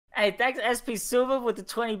Hey, thanks SP Silver with the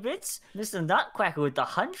 20 bits, Mr. Nutcracker with the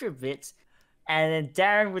 100 bits, and then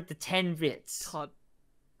Darren with the 10 bits. Todd,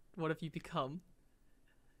 what have you become?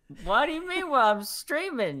 What do you mean? Well, I'm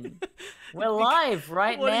streaming. We're live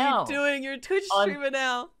right now. What are you doing? You're a Twitch streamer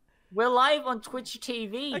now. We're live on Twitch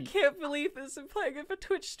TV. I can't believe this. I'm playing with a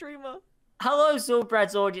Twitch streamer. Hello,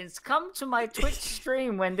 Zylbrad's audience. Come to my Twitch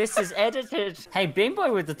stream when this is edited. Hey,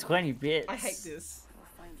 Beanboy with the 20 bits. I hate this.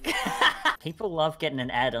 People love getting an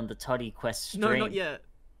ad on the Toddy Quest stream. No, not yet.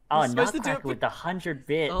 Oh, Nutcracker with the 100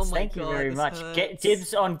 bits. Oh my Thank you God, very this much. hurts. Get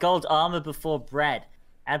dibs on gold armor before Brad.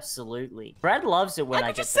 Absolutely. Brad loves it when I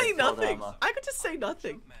could get just say gold nothing. armor. I could just say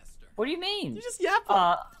nothing. What do you mean? You just yap.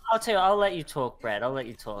 I'll tell you. I'll let you talk, Brad. I'll let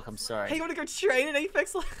you talk. I'm sorry. Hey, you want to go train in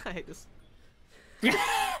Apex? I hate this.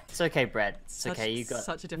 It's okay, Brad. It's okay. You got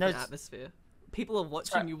such a different atmosphere. People are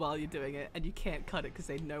watching you while you're doing it, and you can't cut it because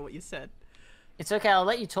they know what you said. It's okay. I'll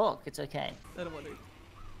let you talk. It's okay. I don't want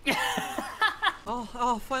to.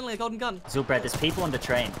 oh, finally a golden gun. Zylbrad, there's people on the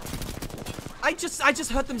train. I just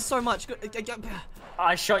hurt them so much.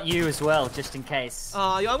 I shot you as well, just in case. Yeah,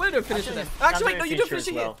 I'm gonna do a finisher then. Actually, wait, no, you do a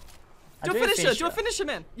finisher here. Do a finisher. Do a finisher,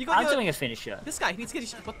 man. You got. I'm doing a finisher. This guy, he needs to get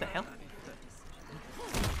his. What the hell?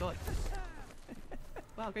 Oh my God.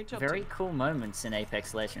 Wow, great job. Very cool moments in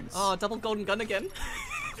Apex Legends. Oh, double golden gun again.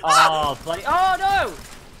 Oh, bloody. Oh, no!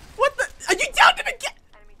 What the? Are you down to again?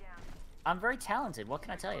 I'm very talented. What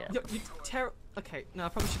can I tell you? You Okay, no, I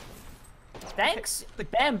probably should. Thanks, the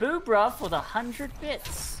Bamboo Bruh, for the 100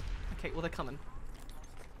 bits. Okay, well, they're coming.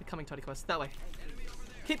 They're coming, Toddy Quest. That way.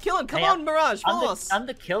 Keep killing. Come on, Mirage. Follow us. I'm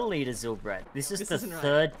the kill leader, Zylbrad. This is the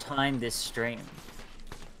third time this stream.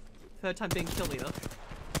 Third time being kill leader.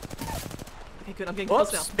 Okay, good. I'm getting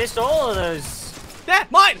kills now. Missed all of those. There!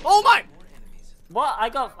 Mine! All mine! What?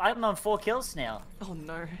 I'm on 4 kills now. Oh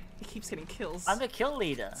no. He keeps getting kills. I'm the kill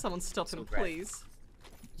leader. Someone stop him, please.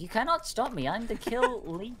 You cannot stop me. I'm the kill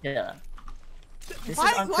leader.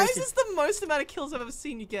 Why is this the most amount of kills I've ever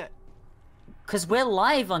seen you get? Because we're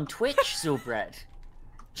live on Twitch, Zylbrad.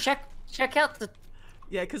 Check out the...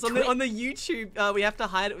 Yeah, because on the YouTube, we have to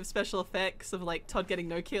hide it with special effects of like Todd getting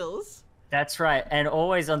no kills. That's right, and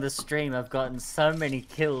always on the stream I've gotten so many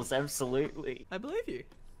kills, absolutely. I believe you.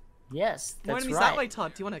 Yes, that's right. More enemies that way,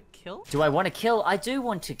 Todd. Do you want to kill? Do I want to kill? I do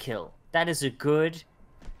want to kill. That is a good,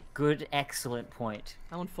 excellent point.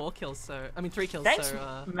 I want 4 kills, so... I mean 3 kills, Thanks,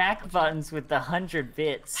 so... Mac Buttons with the 100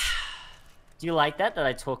 bits. Do you like that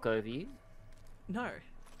I talk over you? No.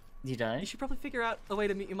 You don't? You should probably figure out a way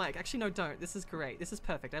to mute your mic. Actually, no, don't. This is great. This is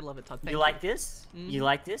perfect. I love it, Todd. Thank you. Like this? You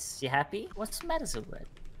like this? You happy? What's the matter, Zylbrad?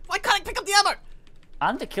 Why can't I pick up the ammo?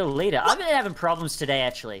 I'm the kill leader. What? I've been having problems today,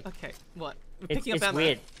 actually. Okay, what? We're picking up ammo. It's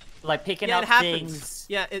weird. Like picking up things.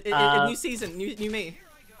 Yeah, new season, new me.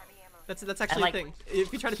 That's actually a thing.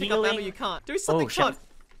 If you try to pick up ammo, you can't. Do something, Todd.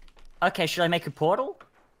 Okay, should I make a portal?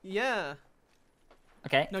 Yeah.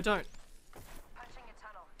 Okay. No, don't.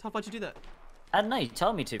 Todd, why'd you do that? I don't know, you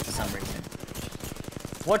told me to for some reason.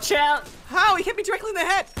 Watch out! How? He hit me directly in the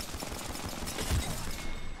head!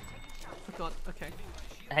 Oh God, okay.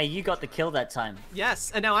 Hey, you got the kill that time.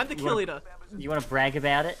 Yes, and now I'm the kill leader. You want to brag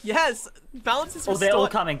about it? Yes! Balance is restored. Oh, they're all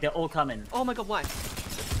coming, they're all coming. Oh my God, why?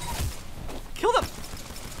 Kill them!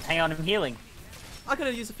 Hang on, I'm healing. I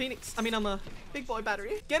gotta use a Phoenix. I mean, I'm a big boy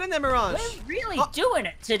battery. Get in there, Mirage! We're really doing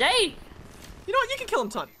it today! You know what, you can kill him,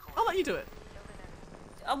 Todd. I'll let you do it.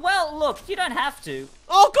 Well, look, you don't have to.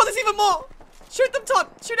 Oh God, there's even more! Shoot them, Todd!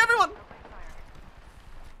 Shoot everyone!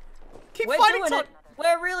 Keep fighting, Todd!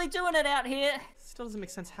 We're really doing it out here. Still doesn't make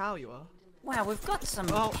sense how you are. Wow, we've got some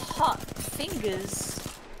hot fingers.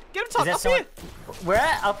 Get him, Todd! Up here!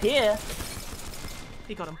 We're up here.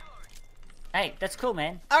 He got him. Hey, that's cool,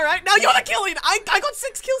 man. Alright, now you're the kill leader! I got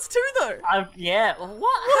 6 kills too, though! Yeah, what?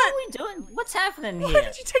 How are we doing? What's happening here? Why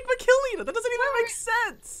did you take my kill leader? That doesn't even make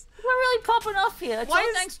sense! We're really popping off here. It's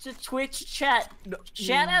all thanks to Twitch chat.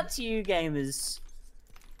 Shout out to you, gamers.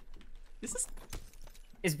 This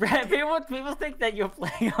is Brad. People think that you're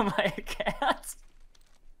playing on my account.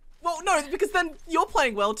 Well, no, because then you're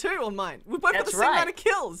playing well too on mine. We both got the same amount of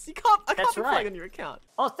kills. You can't. I can't be playing on your account.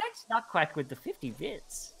 Oh, thanks, Nutcracker with the 50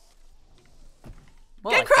 bits.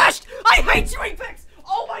 Well, Game crashed! I hate you, Apex!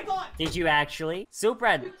 Oh my God! Did you actually?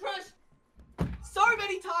 Zylbrad. You crashed so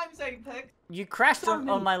many times, Apex. You crashed on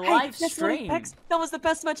my live stream. Apex, that was the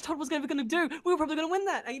best match Todd was ever gonna do. We were probably gonna win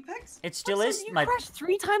that, Apex. It still is. You crash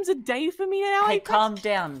 3 times a day for me now, Hey, Apex? calm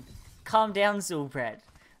down. Calm down, Zylbrad.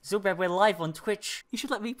 Zylbrad, we're live on Twitch. You should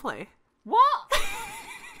let me play. What?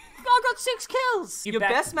 I got 6 kills. Your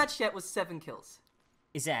best match yet was 7 kills.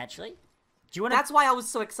 Is it actually? Do you want to? That's why I was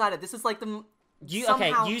so excited. This is like the.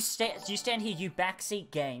 Okay, you stand here. You backseat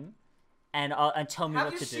game. and tell me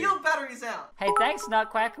what to do. Have your shield batteries out. Hey, thanks,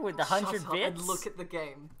 Nutcracker, with the 100 Shut up bits. and look at the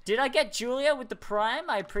game. Did I get Julia with the Prime?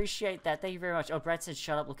 I appreciate that. Thank you very much. Oh, Brad said,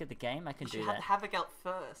 shut up, look at the game. I can do that. You had Havoc out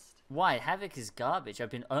first. Why? Havoc is garbage. I've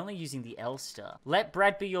been only using the L star. Let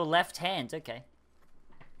Brad be your left hand. Okay.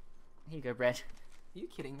 Here you go, Brad. Are you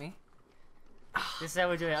kidding me? This is how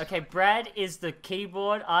we're doing it. Okay, Brad is the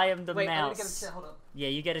keyboard. I am the mouse. mouse. I need to get a chair. Hold on. Yeah,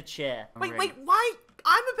 you get a chair. Wait, why?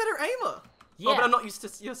 I'm a better aimer. Yeah. Oh, but I'm not used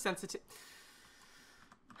to your sensitive.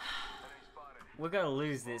 We're gonna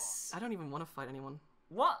lose this. I don't even want to fight anyone.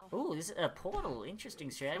 What? Ooh, this is a portal.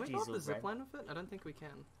 Interesting strategy. Can we go up the zipline with it? I don't think we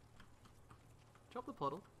can. Drop the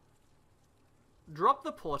portal. Drop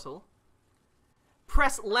the portal.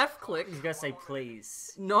 Press left click. You gotta say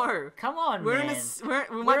please. No. Come on, we man.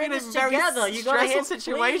 might be in a very You gotta hit stressful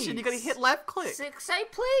situation. please. You gotta hit left click. Say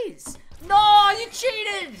please. No, you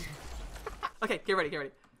cheated. Okay, get ready, get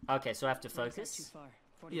ready. Okay, so I have to focus.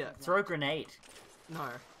 Yeah. Throw grenade. No.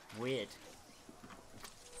 Weird.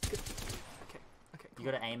 Okay. You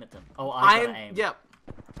gotta aim at them. Oh, I gotta aim. Yep.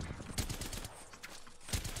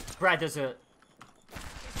 Brad, there's a...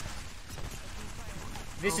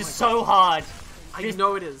 This is so hard. I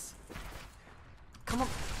know it is. Come on.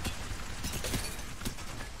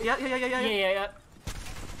 Yeah. Yeah.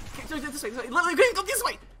 Okay, so this way. Go this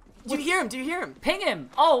way. Do you hear him? Do you hear him? Ping him.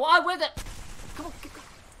 Oh, I with it. Come on. Go.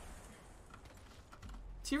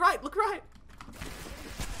 To your right. Look right.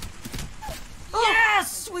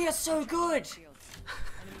 Yes! We are so good.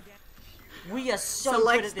 We are so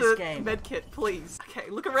good at this game. Select the medkit, please. Okay,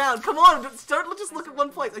 look around. Come on. Don't just look at one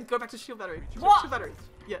place. And go back to shield battery. What? Shield battery.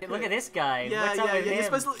 Yeah. Look at this guy. Yeah, What's up with him? You're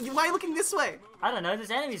supposed to. Why are you looking this way? I don't know.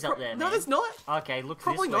 There's enemies up there. No, man. there's not. Okay, look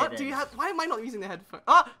Probably this way. not. Then. Do you have? Why am I not using the headphone?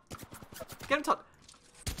 Ah! Get him, Todd.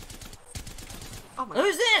 Oh my.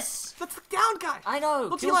 Who's this? That's the down guy. I know.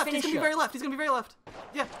 Look to your left. He's gonna be very left. He's gonna be very left.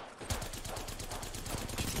 Yeah.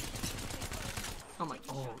 Oh my.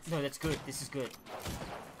 Oh no, that's good. This is good.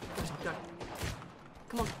 Go.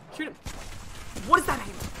 Come on, shoot him. What is that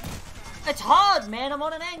aim? It's hard, man. I'm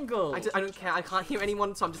on an angle. I don't care. I can't hear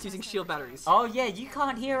anyone, so I'm just using shield batteries. Oh yeah, you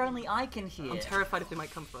can't hear. Only I can hear. I'm terrified if they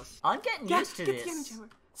might come for us. I'm getting used to get this. The enemy jammer.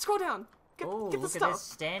 Scroll down. Get the look stuff. at this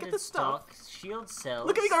standard get the stock shield cells.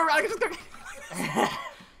 Look at me go around.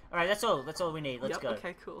 All right, that's all. That's all we need. Let's go.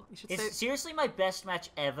 Okay, cool. You should Is say... seriously my best match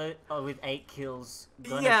ever with 8 kills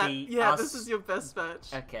gonna be Yeah, us? this is your best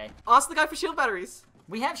match. Okay. Ask the guy for shield batteries.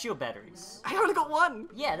 We have shield batteries. I only got one.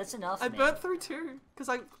 Yeah, that's enough. I man. burnt through 2 because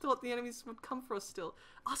I thought the enemies would come for us still.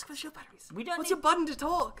 Ask for the shield batteries. We don't What's need... your button to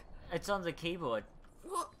talk? It's on the keyboard.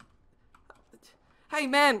 What? Hey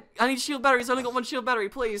man, I need shield batteries. I only got 1 shield battery,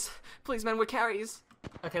 please. Please, man, we're carries.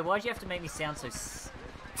 Okay, why'd you have to make me sound so...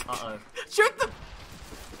 Uh-oh. Shoot them!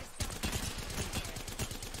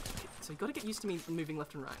 So you gotta get used to me moving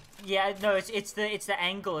left and right. Yeah, no, it's the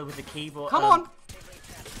angle with the keyboard. Come on!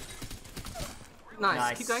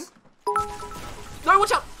 Nice. Keep going. No,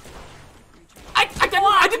 watch out! I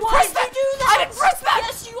didn't press that! Why'd you do that? I didn't press that!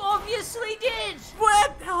 Yes, you obviously did!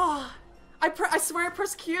 What? Oh, I swear I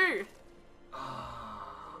pressed Q.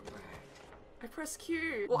 I pressed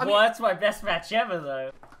Q. Well, I mean, that's my best match ever,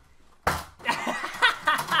 though.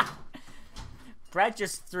 Brad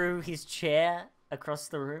just threw his chair across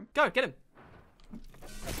the room. Go, get him.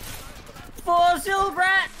 For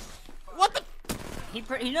Zylbrad! What the?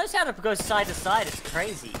 He knows how to go side to side. It's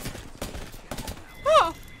crazy.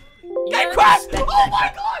 Oh! You Get don't crashed! respect Oh that my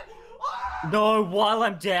guy. god! No, while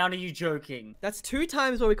I'm down, are you joking? That's 2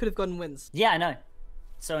 times where we could have gotten wins. Yeah, I know.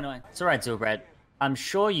 So annoying. It's alright, Zylbrad. I'm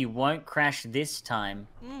sure you won't crash this time.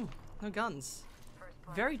 No guns.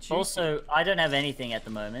 Very juicy. Also, I don't have anything at the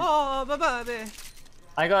moment. Oh, baby.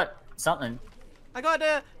 I got something. I got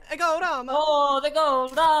a gold armor. Oh, the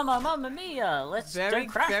gold armor, mamma mia! Let's Very, don't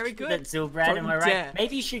crash very good. that, Zylbrad. Don't Am I dare. right?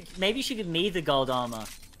 Maybe you should give me the gold armor.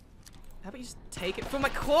 How about you just take it from my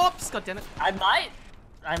corpse? God damn it! I might.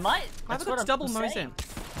 Why That's have I what got double I'm Mosin? saying.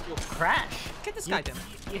 You'll crash. Get this guy down.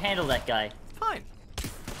 You handle that guy. Fine.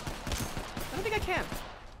 I don't think I can.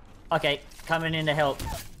 Okay, coming in to help.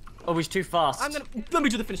 Oh, he's too fast. Let me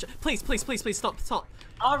do the finisher. Please, stop.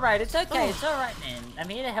 Alright, it's okay. Oh. It's alright, man. I'm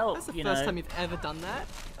here to help. That's the you first know. time you've ever done that.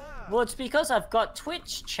 Well, it's because I've got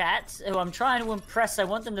Twitch chats who I'm trying to impress. I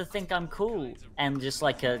want them to think I'm cool and just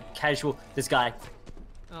like a casual. This guy.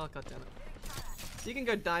 Oh god damn it. You can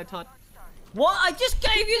go die, Todd. What? I just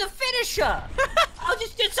gave you the finisher. I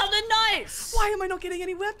just did something nice. Why am I not getting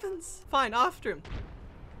any weapons? Fine, after him.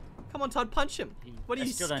 Come on, Todd, punch him. What are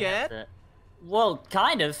you still don't have scared? to- Well,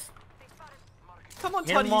 kind of. Come on,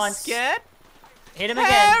 Hit Todd, him are you once. scared? Hit him Hey,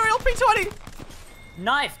 again. real P20!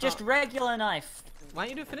 Knife, just regular knife. Why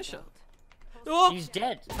don't you do a finisher? Oh! He's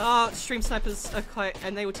dead. Stream snipers. Okay,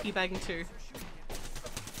 and they were teabagging too.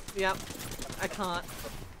 Yep. I can't.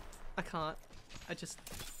 I just...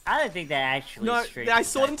 I don't think they're actually No, stream I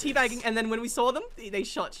saw them snipers. teabagging, and then when we saw them, they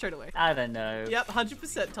shot straight away. I don't know. Yep,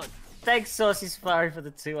 100% Todd. Thanks, Saucy Safari, for the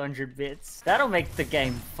 200 bits. That'll make the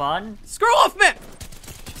game fun. Screw off, man!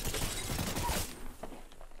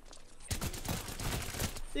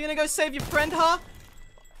 You gonna go save your friend, huh?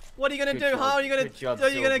 What are you gonna Good do, job. huh? Are you Good job,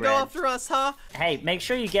 gonna go Zylbrad. after us, huh? Hey, make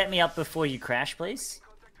sure you get me up before you crash, please.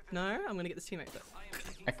 No, I'm gonna get this teammate.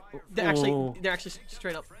 But Ooh. they're actually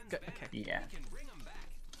straight up. Okay. Yeah.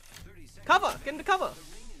 Cover! Get into cover!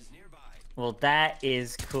 Well, that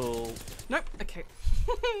is cool. Nope. Okay.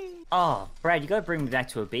 Oh, Brad, you gotta bring me back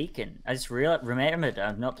to a beacon. I just remembered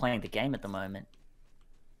I'm not playing the game at the moment.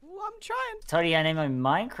 Well, I'm trying. Toddy, I named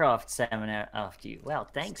my Minecraft salmon after you. Wow,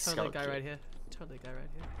 thanks, Totally a guy Skulky. right here. Totally a guy right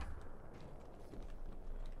here.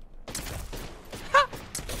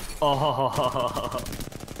 Oh,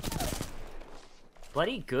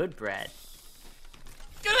 bloody good, Brad.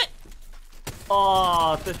 Get it!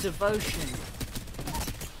 Oh, the devotion.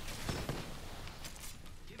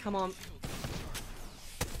 Come on.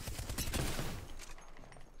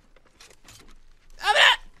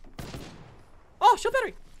 Oh, shot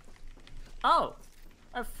battery! Oh,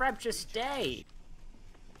 a fraptious day.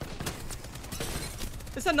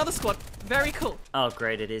 There's another squad. Very cool. Oh,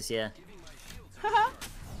 great, it is, yeah.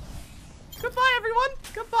 Goodbye, everyone.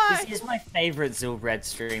 Goodbye. This is my favorite Zylbrad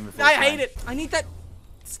stream of all I time. hate it. I need that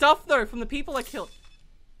stuff though from the people I killed.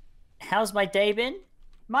 How's my day been?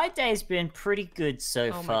 My day's been pretty good so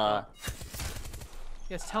Oh my far. God.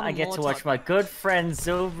 Yes, tell me I get more, to watch Todd. my good friend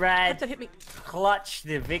Zylbrad That hit me. clutch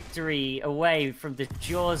the victory away from the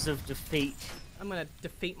jaws of defeat. I'm gonna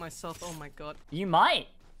defeat myself. Oh my God. You might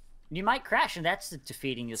crash, and that's the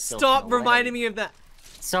defeating yourself. Stop reminding me of that.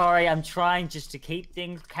 Sorry, I'm trying just to keep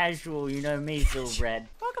things casual. You know me, Zylbrad.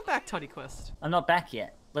 Welcome back, Toddy Quest. I'm not back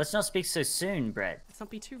yet. Let's not speak so soon, Brad. Let's not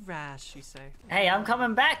be too rash, you say. Hey, I'm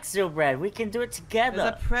coming back, Zylbrad. We can do it together.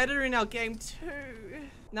 There's a predator in our game too.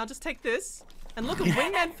 Now just take this and look, a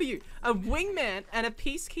wingman for you. A wingman and a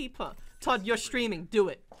peacekeeper. Todd, you're streaming. Do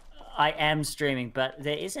it. I am streaming, but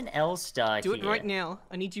there is an L star Do here. it right now.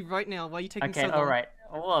 I need you right now. Why are you taking Okay, so long? all right.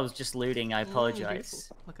 Well, I was just looting. I Beautiful. apologize.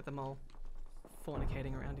 Look at them all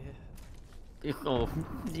fornicating around here. Oh,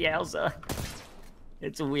 yowza.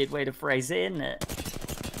 It's a weird way to phrase it, isn't it?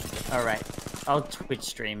 All right. I'll Twitch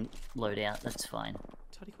stream loadout. That's fine.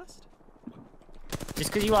 Toddy Quest?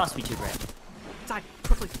 Just because you asked me to, Brad. Die,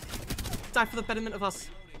 quickly. Die for the betterment of us.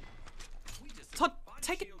 Todd,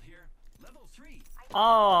 take it.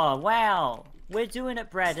 Oh, wow. We're doing it,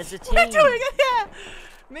 Brad, as a team. We're doing it, yeah.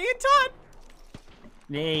 Me and Todd.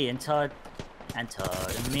 Me and Todd. And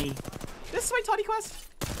Todd and me. This way, Toddy Quest.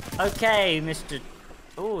 Okay, Mr.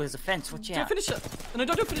 Oh, there's a fence. Watch Do a out. finisher. No,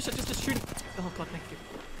 don't do a finisher. Just shoot him. Oh God, thank you.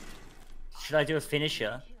 Should I do a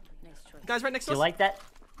finisher? Guys, right next Do to you us. like that?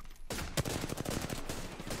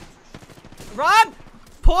 Run!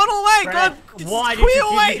 Portal away! Brad, God! why did Queue you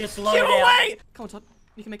give me away! this Queue loadout? away! Come on, Todd.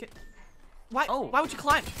 You can make it. Why? Oh. Why would you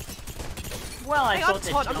climb? Well, I Hey, thought I'm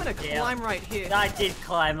they Todd. I'm gonna jumped down. climb right here. I did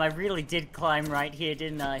climb. I really did climb right here,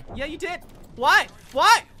 didn't I? Yeah, you did. Why?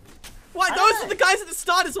 Why? Why? I Those don't are the know. guys at the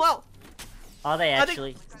start as well. Are they I think-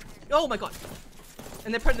 actually? Oh my God.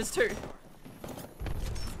 And they're predators too.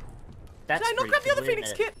 That's Did I not pretty grab the other cool, Phoenix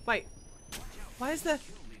isn't it? kit? Wait. Why is there?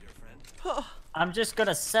 Oh, I'm just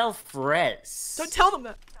gonna self-res. don't tell them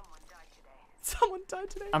that. Someone died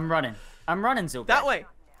today. I'm running, Zylbrad. That way.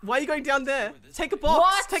 Why are you going down there? Take a box.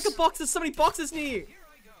 What? Take a box. There's so many boxes near you.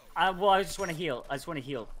 Well, I just want to heal.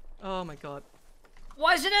 Oh my God.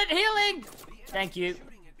 Why isn't it healing? Thank you.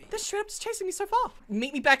 They're straight up just chasing me so far.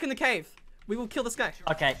 Meet me back in the cave. We will kill this guy.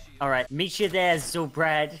 Okay, alright. Meet you there,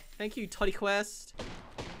 Zylbrad. Thank you, Toddy Quest. Oh,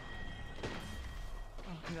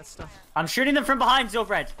 I think that's stuff. I'm shooting them from behind,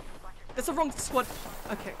 Zylbrad. That's the wrong squad.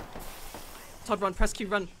 Okay. Todd, run. Press Q,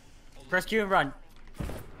 run. Press Q and run.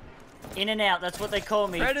 In and out, that's what they call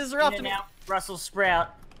me. Predators are In after and me. out, Brussels sprout.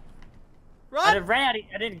 Run! I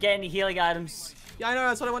didn't get any healing items. Yeah, I know.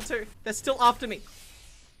 That's what I want to. They're still after me.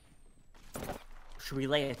 Should we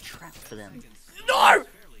lay a trap for them? No!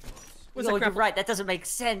 Where's No, that you're grapple? right. That doesn't make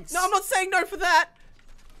sense. No, I'm not saying no for that.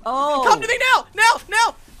 Oh. Come to me now! Now!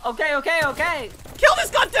 Now! Okay, okay, okay. Kill this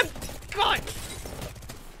goddamn guy!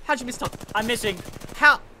 How'd you miss, Todd? I'm missing.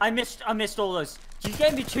 How? I missed all those. You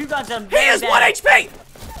gave me 2 guns. I'm He very is bad. 1 HP!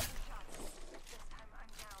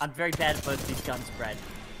 I'm very bad at both these guns, Brad.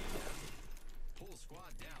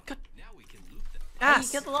 God. Hey, you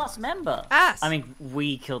Ass. killed the last member. Ass. I mean,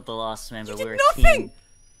 we killed the last member. You did We're a nothing! team.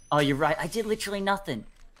 Oh, you're right. I did literally nothing.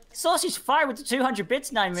 Saucy's fired with the 200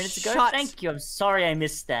 bits 9 minutes ago. Shut. Thank you. I'm sorry I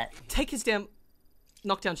missed that. Take his damn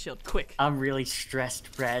knockdown shield, quick. I'm really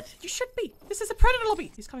stressed, Brad. You should be. This is a predator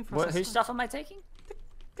lobby. He's coming for us. Whose stuff am I taking?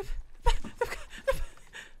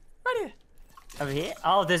 Right here. Over here?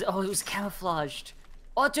 Oh, it was camouflaged.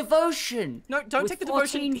 Oh, devotion. No, don't With take the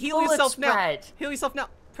devotion. 14 Heal bullets, yourself now. Brad. Heal yourself now.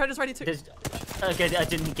 Predator's ready too. Okay, I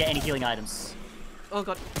didn't get any healing items. Oh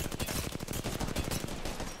god.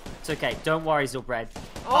 It's okay. Don't worry, Zylbrad.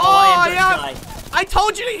 Oh, I am yeah. gonna die. I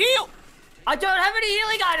told you to heal. I don't have any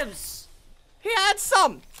healing items. He had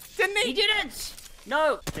some, didn't he? He didn't.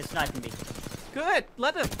 No, they're sniping me. Good.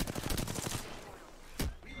 Let him.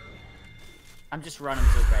 I'm just running,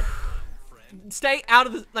 Zylbrad. Stay out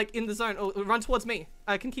of the in the zone or run towards me.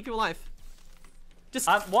 I can keep you alive. Just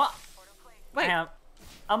What? wait. Hang on.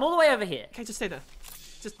 I'm all the way over here. Okay, just stay there.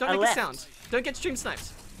 Just don't I make left. a sound. Don't get stream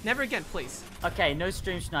sniped. Never again, please. Okay, no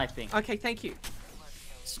stream sniping. Okay, thank you.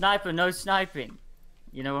 Sniper, no sniping.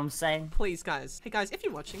 You know what I'm saying? Please, guys. Hey, guys, if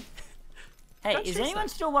you're watching. Hey, Don't is stream anyone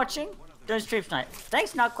snipe. still watching? Don't stream snipe.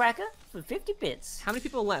 Thanks, Nutcracker, for 50 bits. How many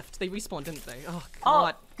people are left? They respawned, didn't they? Oh, Oh,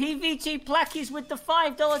 God. PVT Plackies with the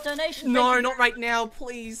 $5 donation. No, Thank you. not right now,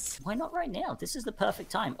 please. Why not right now? This is the perfect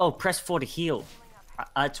time. Oh, press 4 to heal.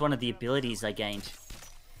 It's one of the abilities I gained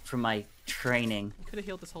from my training. You could have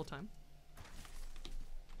healed this whole time.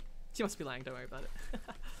 She must be lying, don't worry about it.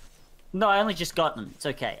 No, I only just got them. It's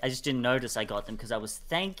okay. I just didn't notice I got them because I was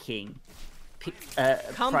thanking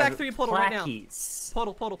Come back through your portal right now. Plackies.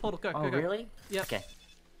 Portal, go, Oh, go, go. really? Yep. Okay.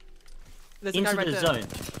 There's a Into guy right the there. zone.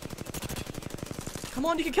 Come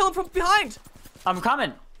on, you can kill him from behind. I'm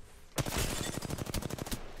coming.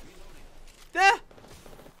 There.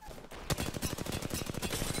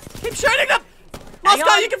 Keep shooting them. Last Hang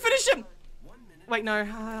guy, on. you can finish him. Wait, no,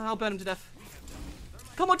 I'll burn him to death.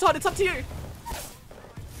 Come on, Todd, it's up to you.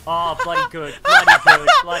 Oh, bloody good. Bloody good.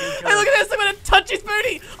 Bloody good. Hey, look at this! I'm gonna touch his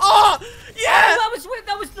booty! Oh! Yeah!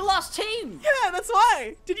 That was the last team. Yeah, that's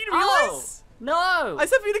why! Did you realize? No. I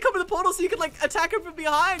said for you to come to the portal so you could, like, attack him from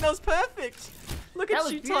behind. That was perfect. Look at That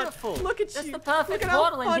was you, beautiful. Todd. Look at That's you. the perfect Look at how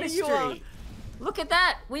portal in funny you are. history. Look at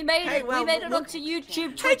that. We made Hey, it. well, we made it look- onto YouTube,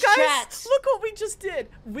 Hey, Twitch guys! chats. Look what we just did.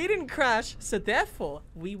 We didn't crash, so therefore,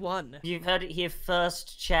 we won. You've heard it here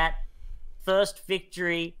first, chat. First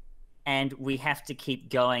victory. And we have to keep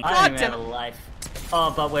going. I God don't even damn have a life.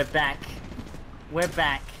 Oh, but we're back. We're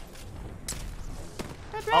back.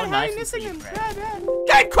 Brad, Oh, how are nice you missing and him? sweet, Brad.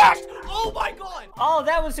 Game crashed! Oh my god! Oh,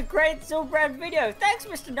 that was a great Zylbrad video. Thanks,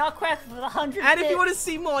 Mr. Nutcracker, for the 100 And if you bits. want to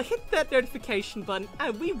see more, hit that notification button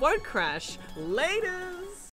and we won't crash. Later!